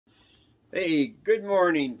Hey, good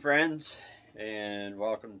morning, friends, and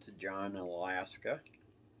welcome to John, Alaska.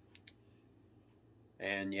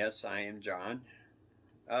 And yes, I am John.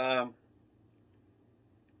 Um,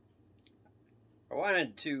 I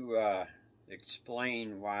wanted to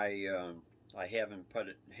explain why I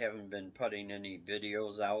haven't been putting any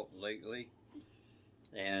videos out lately,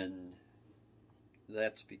 and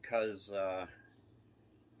that's because I've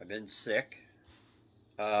been sick.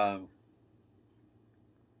 Um,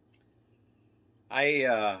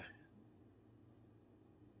 I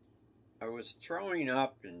I was throwing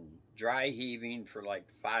up and dry heaving for like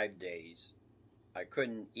 5 days. I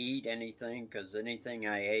couldn't eat anything because anything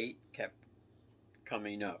I ate kept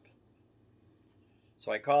coming up.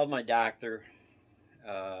 So I called my doctor,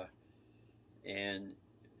 uh, and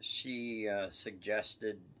she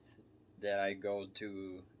suggested that I go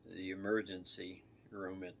to the emergency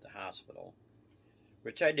room at the hospital,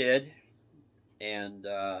 which I did, and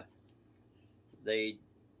they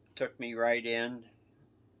took me right in.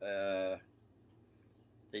 Uh,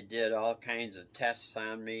 they did all kinds of tests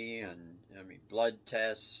on me, and blood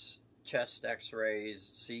tests, chest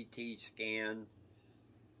X-rays, CT scan,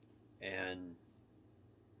 and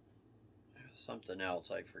something else.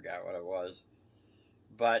 I forgot what it was.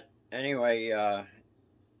 But anyway,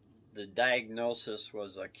 the diagnosis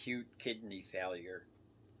was acute kidney failure,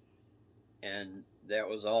 and that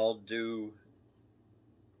was all due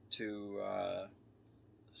to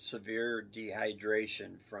severe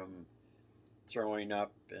dehydration from throwing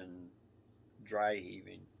up and dry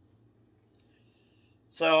heaving.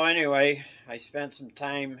 So anyway, I spent some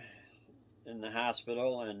time in the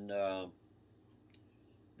hospital, and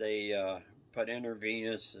they put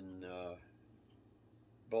intravenous in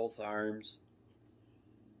both arms,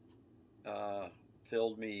 uh,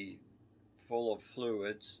 filled me full of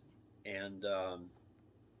fluids, and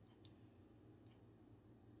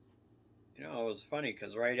it was funny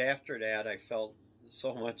because right after that I felt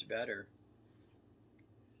so much better.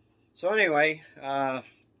 So anyway,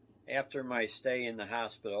 after my stay in the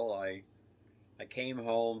hospital, I came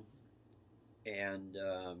home, and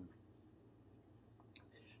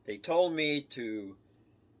they told me to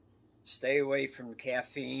stay away from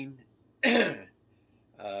caffeine,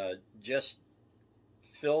 just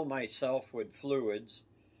fill myself with fluids,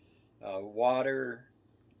 water,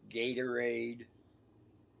 Gatorade,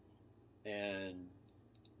 and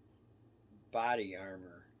Body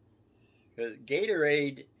Armor.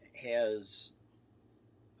 Gatorade has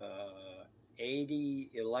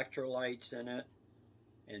 80 electrolytes in it,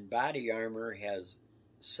 and Body Armor has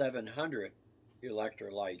 700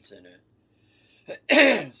 electrolytes in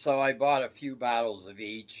it. So I bought a few bottles of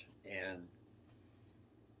each, and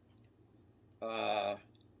I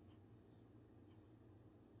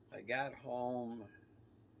got home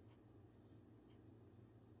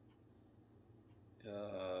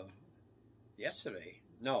uh, yesterday.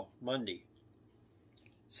 No, Monday.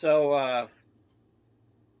 So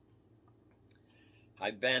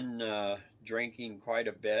I've been drinking quite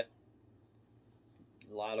a bit,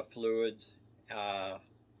 a lot of fluids. I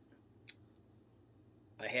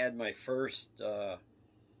had my first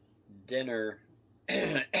dinner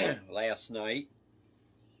last night.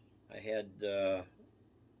 I had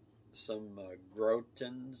some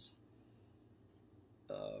Grotins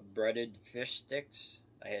breaded fish sticks.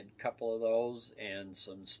 I had a couple of those and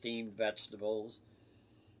some steamed vegetables.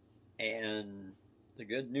 And the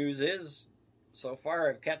good news is, so far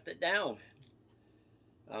I've kept it down.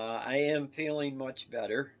 I am feeling much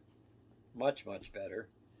better, much, much better.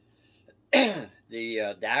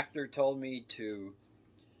 The doctor told me to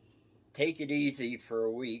take it easy for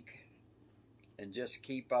a week and just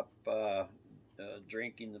keep up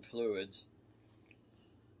drinking the fluids,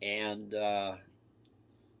 and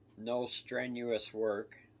no strenuous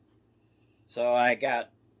work. So I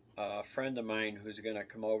got a friend of mine who's going to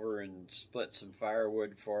come over and split some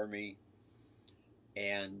firewood for me,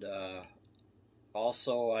 and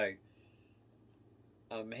also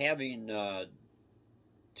I'm having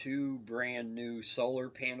two brand new solar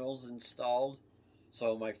panels installed.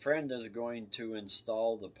 So my friend is going to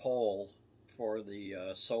install the pole for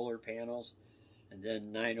the solar panels, and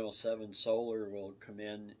then 907 Solar will come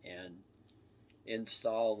in and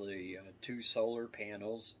install the two solar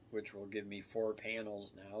panels, which will give me 4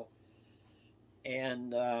 panels now.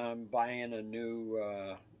 And I'm buying a new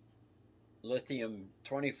lithium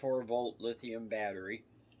 24-volt lithium battery,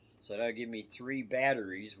 so that'll give me 3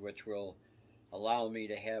 batteries, which will allow me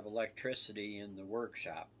to have electricity in the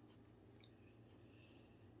workshop.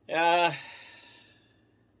 So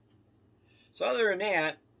other than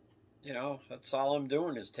that, that's all I'm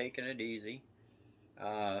doing is taking it easy.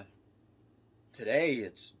 Today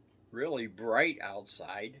it's really bright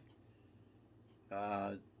outside,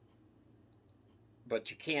 but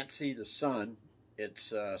you can't see the sun.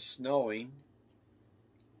 It's snowing,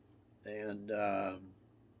 and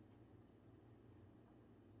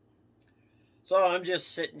so I'm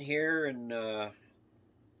just sitting here and I'm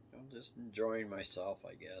just enjoying myself,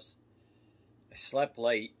 I guess. I slept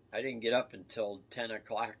late. I didn't get up until 10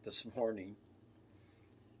 o'clock this morning,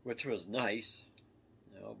 which was nice,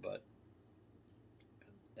 but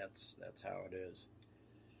that's how it is.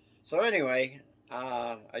 So anyway,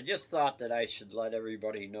 I just thought that I should let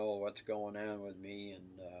everybody know what's going on with me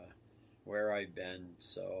and where I've been.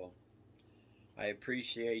 So I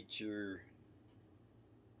appreciate your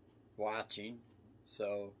watching.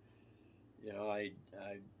 So, I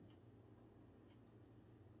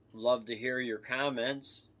love to hear your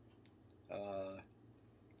comments.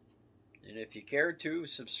 And if you care to,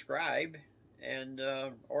 subscribe and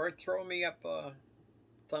or throw me up a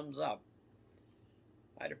thumbs up.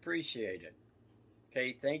 I'd appreciate it.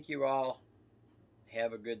 Okay, thank you all.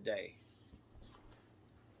 Have a good day.